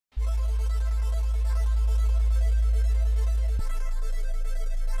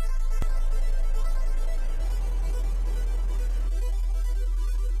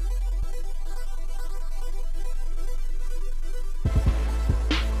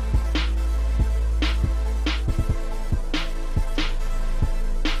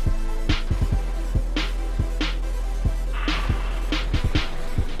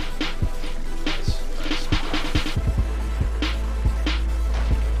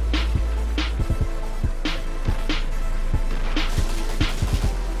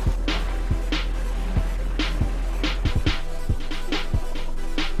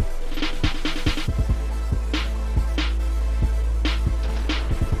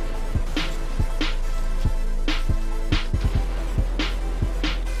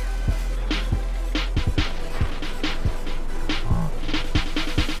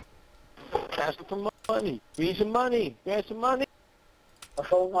money. We need some money. We need some money. I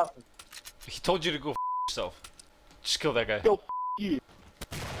told nothing. He told you to go f yourself. Just kill that guy. Go f you.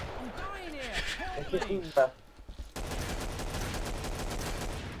 I'm dying here. It's Help just me. easier.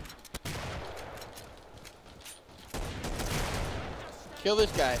 Kill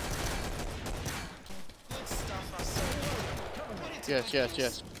this guy. Yes, yes,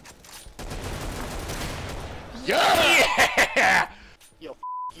 yes. Yeah! Yo, f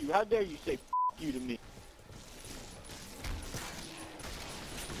you. How dare you say f you to me?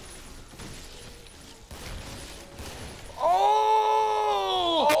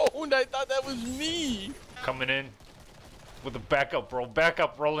 Oh! Oh, and I thought that was me. Coming in with a backup, bro.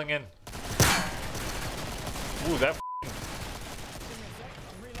 Backup rolling in. Ooh, that.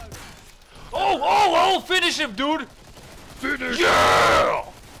 Oh! Finish him, dude! Finish! Yeah!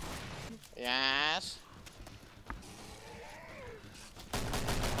 Yes.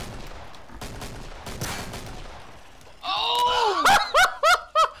 Oh!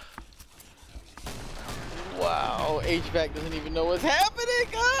 Wow, HVAC doesn't even know what's happening,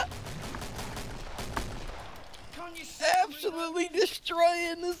 huh? Can't you see? Absolutely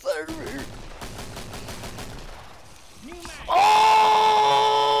destroying the server. New man.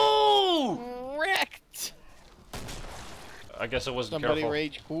 Oh! Wrecked. I guess I wasn't Somebody careful.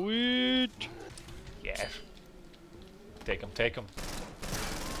 rage quit. Yeah. Take him, take him.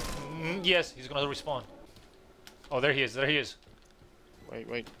 Yes, he's gonna respawn. Oh, there he is, there he is. Wait,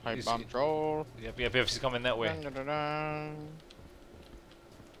 pipe He's- bomb troll. Yep, he's coming that way. Dun, dun, dun, dun.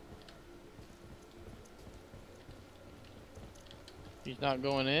 He's not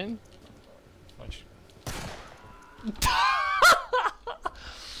going in? Punch.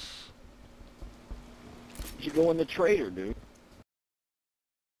 You should go in the trader, dude.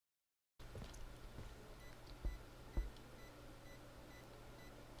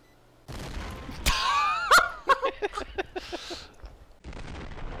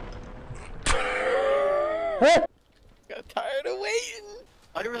 Got tired of waiting.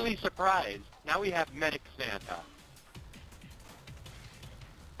 Utterly surprised. Now we have Medic Santa.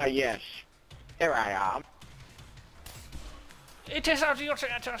 Yes. Here I am. It is out of your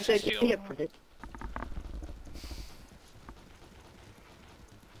turn to assist you.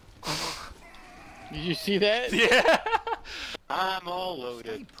 Did you see that? Yeah! I'm all He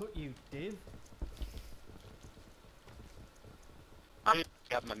loaded. put you, Div. I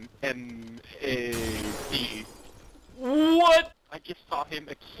got my M.A.D. What? I just saw him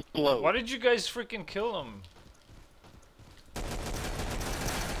explode. Why did you guys freaking kill him?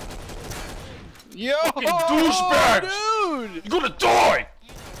 Yo, Fucking douchebags! dude! You're gonna die!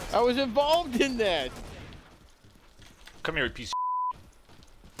 I was involved in that. Come here, you piece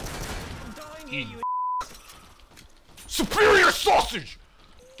I'm dying here, you. Superior sausage!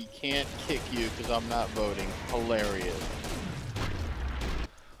 He can't kick you because I'm not voting. Hilarious.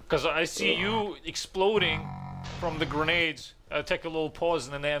 Cause I see you exploding from the grenades. I take a little pause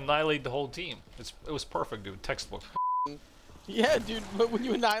and then they annihilate the whole team. It was perfect, dude. Textbook. Yeah, dude, but when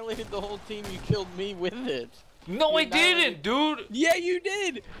you annihilated the whole team, you killed me with it. No, I You annihilated- didn't, dude. Yeah, you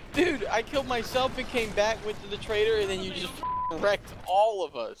did! Dude, I killed myself and came back, went to the trader, and then you just wrecked all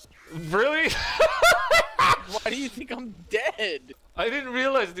of us. Really? Why do you think I'm dead? I didn't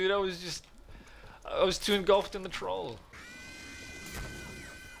realize, dude. I was too engulfed in the troll.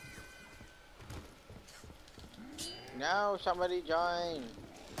 No, somebody join.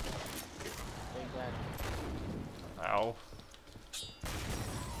 Ow.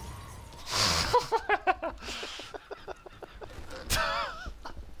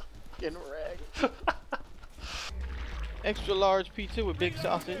 Getting wrecked. Extra large pizza with big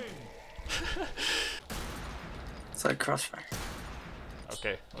sausage. It's like crossfire.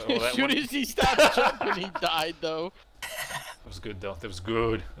 Okay. Well, As soon as he stopped jumping, he died, though. That was good, though. That was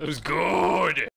good. That was good.